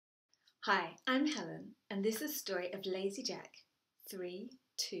Hi, I'm Helen, and this is the story of Lazy Jack. 3,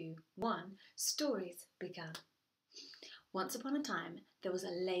 2, 1, stories begun. Once upon a time, there was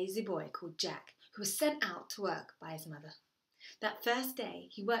a lazy boy called Jack who was sent out to work by his mother. That first day,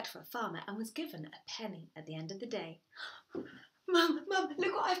 he worked for a farmer and was given a penny at the end of the day. Mum,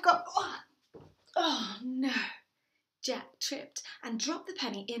 look what I've got. Oh, no. Jack tripped and dropped the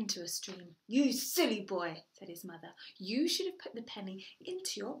penny into a stream. You silly boy, said his mother. You should have put the penny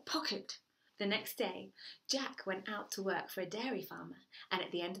into your pocket. The next day, Jack went out to work for a dairy farmer, and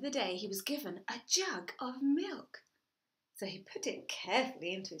at the end of the day he was given a jug of milk. So he put it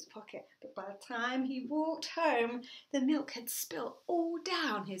carefully into his pocket, but by the time he walked home, the milk had spilt all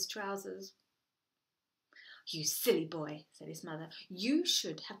down his trousers. You silly boy, said his mother. You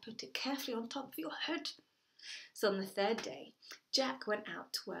should have put it carefully on top of your head. So on the third day, Jack went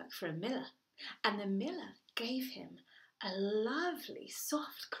out to work for a miller, and the miller gave him a lovely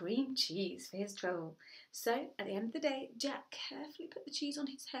soft cream cheese for his trouble. So at the end of the day, Jack carefully put the cheese on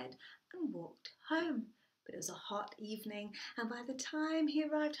his head and walked home. But it was a hot evening, and by the time he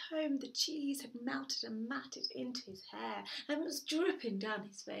arrived home, the cheese had melted and matted into his hair and was dripping down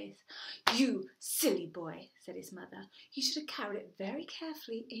his face. You silly boy, said his mother. You should have carried it very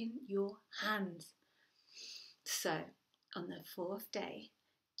carefully in your hands. So, on the fourth day,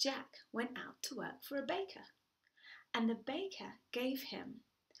 Jack went out to work for a baker, and the baker gave him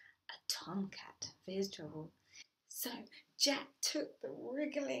a tomcat for his trouble. So Jack took the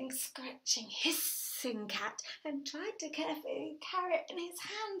wriggling, scratching, hissing cat and tried to carefully carry it in his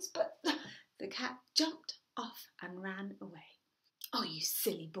hands, but the cat jumped off and ran away. Oh, you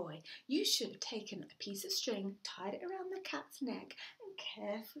silly boy, you should have taken a piece of string, tied it around the cat's neck and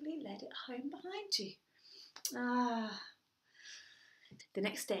carefully led it home behind you. The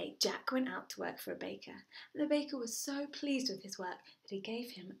next day, Jack went out to work for a baker, and the baker was so pleased with his work that he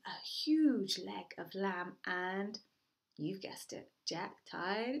gave him a huge leg of lamb and, you've guessed it, Jack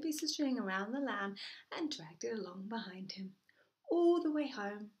tied a piece of string around the lamb and dragged it along behind him, all the way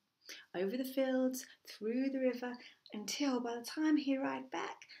home, over the fields, through the river, until by the time he arrived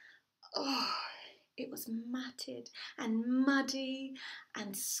back, it was matted and muddy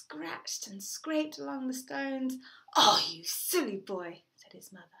and scratched and scraped along the stones. Oh, you silly boy, said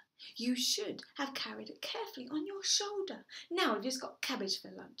his mother. You should have carried it carefully on your shoulder. Now we've just got cabbage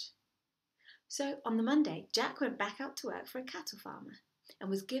for lunch. So on the Monday, Jack went back out to work for a cattle farmer and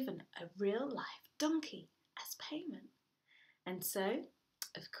was given a real-life donkey as payment. And so,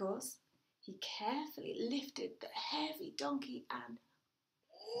 of course, he carefully lifted the heavy donkey and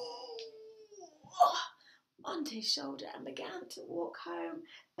onto his shoulder and began to walk home,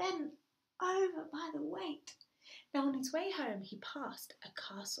 bent over by the weight. Now on his way home he passed a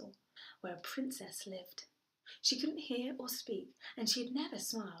castle where a princess lived. She couldn't hear or speak, and she had never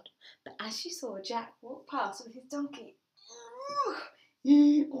smiled, but as she saw Jack walk past with his donkey,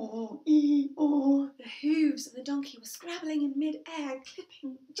 the hooves of the donkey were scrabbling in mid-air,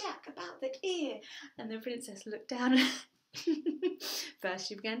 clipping Jack about the ear, and the princess looked down. First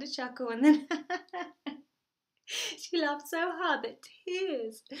she began to chuckle, and then she laughed so hard that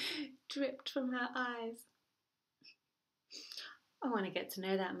tears dripped from her eyes. I want to get to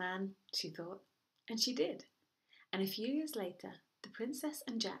know that man, she thought, and she did. And a few years later, the princess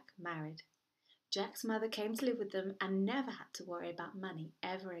and Jack married. Jack's mother came to live with them and never had to worry about money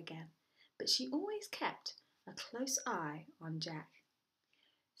ever again, but she always kept a close eye on Jack.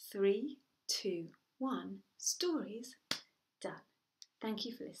 3, 2, 1, stories done. Thank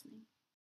you for listening.